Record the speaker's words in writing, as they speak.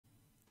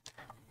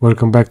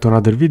Welcome back to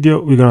another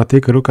video. We're gonna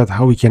take a look at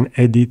how we can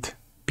edit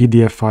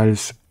PDF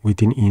files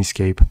within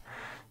Inkscape.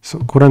 So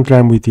currently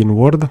I'm within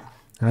Word.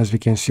 As we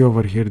can see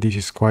over here, this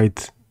is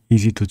quite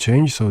easy to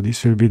change. So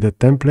this will be the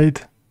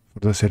template for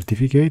the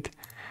certificate.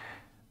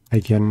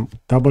 I can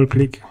double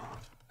click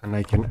and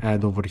I can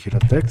add over here a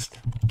text.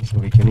 So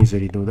we can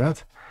easily do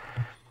that.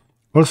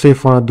 Also,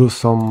 if I want to do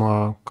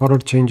some color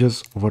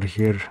changes over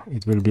here,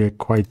 it will be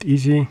quite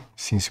easy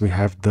since we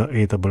have the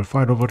editable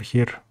file over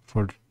here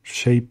for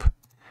shape.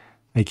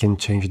 I can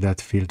change that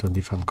field to a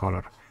different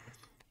color.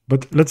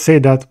 But let's say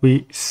that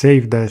we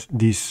save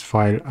this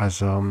file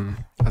as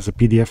a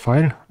PDF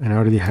file, and I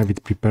already have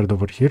it prepared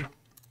over here.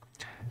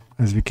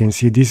 As we can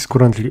see, this is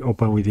currently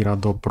open within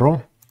Adobe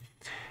Pro.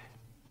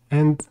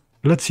 And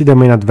let's see the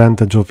main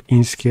advantage of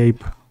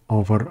Inkscape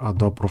over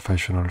Adobe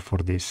Professional for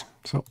this.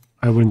 So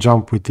I will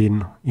jump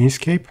within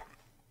Inkscape.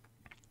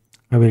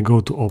 I will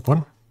go to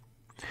Open.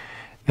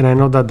 And I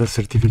know that the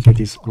certificate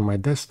is on my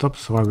desktop,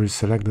 so I will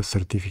select the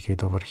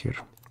certificate over here.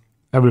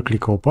 I will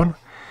click Open,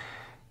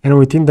 and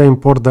within the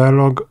import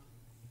dialog,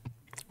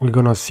 we're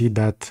gonna see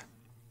that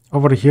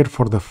over here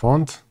for the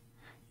font,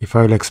 if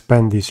I will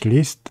expand this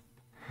list,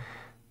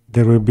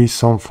 there will be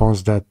some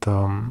fonts that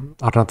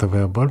are not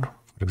available.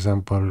 For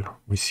example,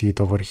 we see it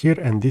over here,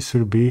 and this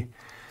will be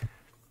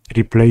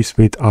replaced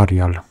with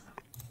Arial.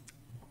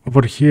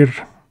 Over here,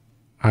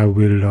 I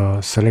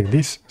will select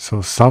this,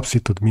 so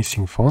substitute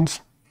missing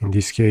fonts. In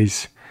this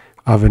case,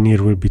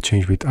 Avenir will be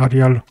changed with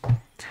Arial.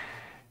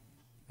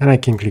 And I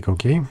can click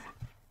OK.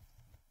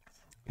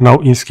 Now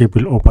Inkscape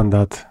will open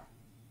that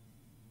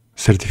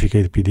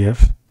certificate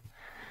PDF.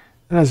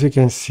 And as you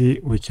can see,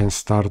 we can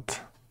start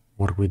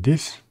work with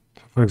this.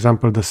 For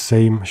example, the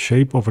same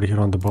shape over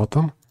here on the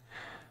bottom.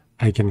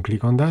 I can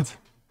click on that.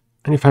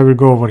 And if I will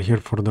go over here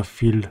for the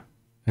fill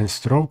and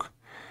stroke,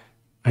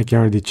 I can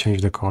already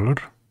change the color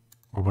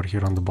over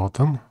here on the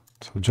bottom.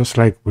 So just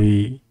like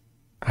we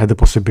had the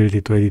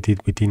possibility to edit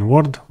it within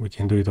Word, we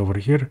can do it over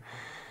here.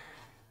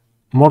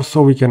 More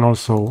so, we can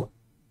also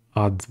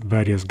add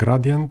various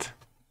gradient.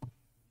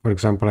 For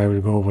example, I will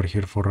go over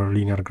here for a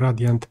linear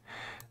gradient.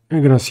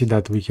 We're gonna see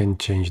that we can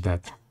change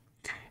that.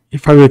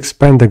 If I will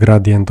expand the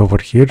gradient over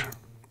here,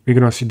 we're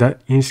gonna see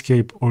that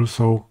Inkscape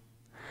also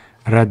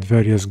add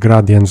various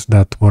gradients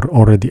that were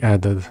already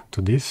added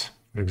to this.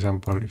 For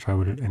example, if I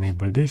will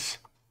enable this,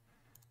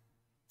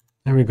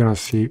 and we're gonna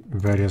see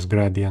various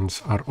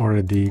gradients are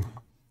already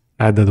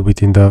added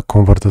within the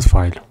converted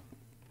file.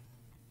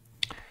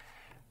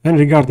 And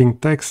regarding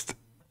text,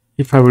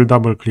 if I will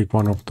double click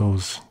one of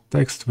those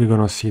text, we're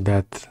gonna see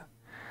that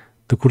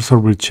the cursor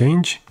will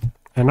change.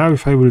 And now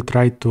if I will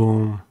try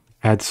to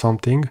add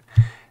something,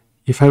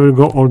 if I will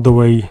go all the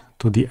way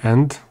to the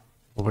end,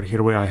 over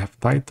here where I have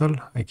title,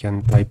 I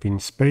can type in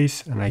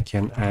space and I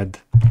can add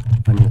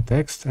a new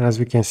text. And as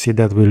we can see,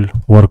 that will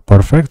work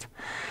perfect.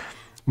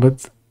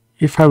 But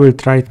if I will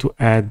try to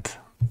add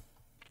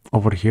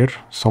over here,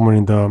 somewhere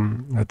in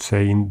the, let's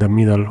say in the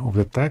middle of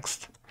the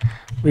text,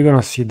 we're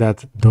gonna see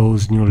that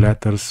those new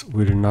letters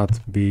will not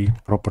be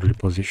properly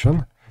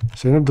positioned.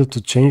 So in order to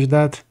change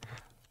that,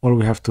 all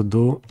we have to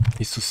do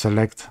is to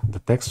select the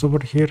text over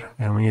here,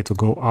 and we need to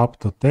go up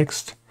to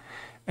text,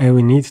 and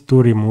we need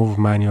to remove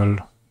manual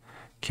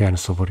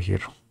cairns over here.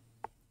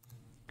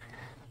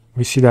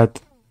 We see that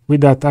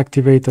with that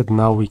activated,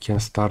 now we can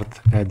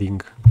start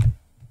adding.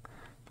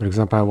 For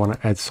example, I want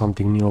to add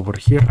something new over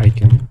here. I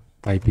can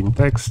type in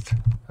text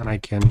and I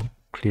can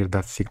clear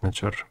that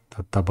signature,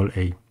 that double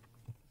A.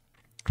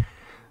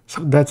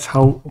 So that's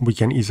how we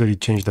can easily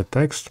change the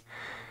text.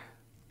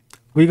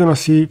 We're gonna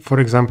see, for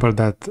example,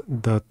 that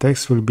the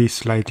text will be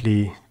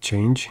slightly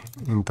changed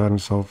in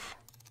terms of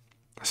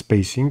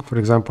spacing. For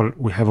example,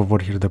 we have over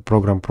here the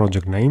program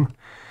project name.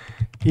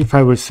 If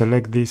I will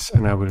select this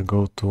and I will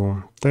go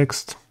to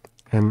text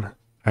and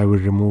I will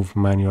remove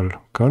manual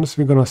kerns,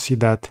 we're gonna see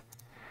that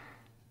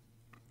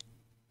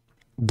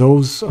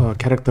those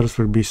characters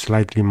will be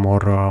slightly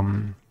more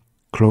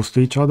close to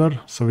each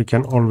other. So we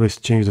can always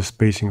change the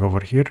spacing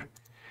over here.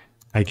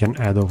 I can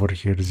add over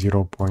here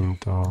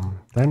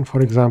 0.10, for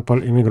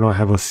example, and we're gonna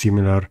have a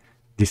similar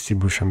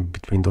distribution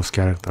between those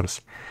characters.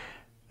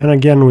 And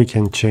again, we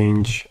can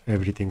change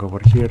everything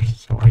over here.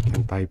 So I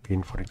can type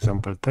in, for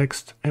example,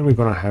 text, and we're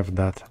gonna have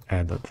that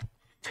added.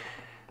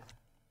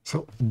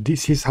 So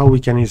this is how we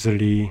can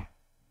easily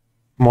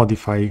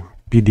modify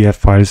PDF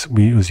files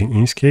using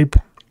Inkscape.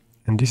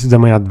 And this is the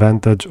main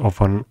advantage of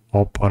an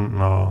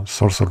open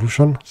source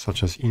solution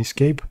such as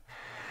Inkscape.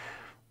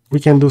 We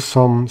can do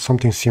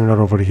something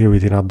similar over here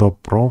within Adobe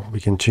Pro.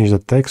 We can change the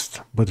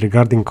text, but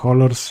regarding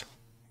colors,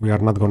 we are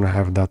not going to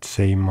have that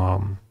same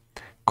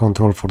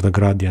control for the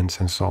gradients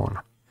and so on.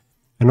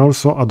 And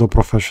also, Adobe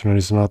Professional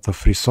is not a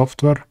free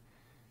software,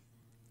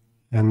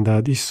 and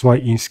this is why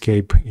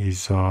Inkscape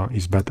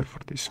is better for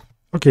this.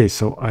 Okay,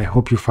 so I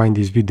hope you find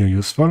this video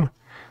useful.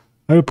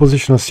 I will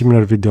position a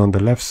similar video on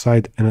the left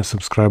side and a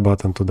subscribe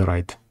button to the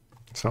right.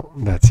 So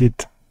that's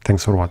it.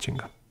 Thanks for watching.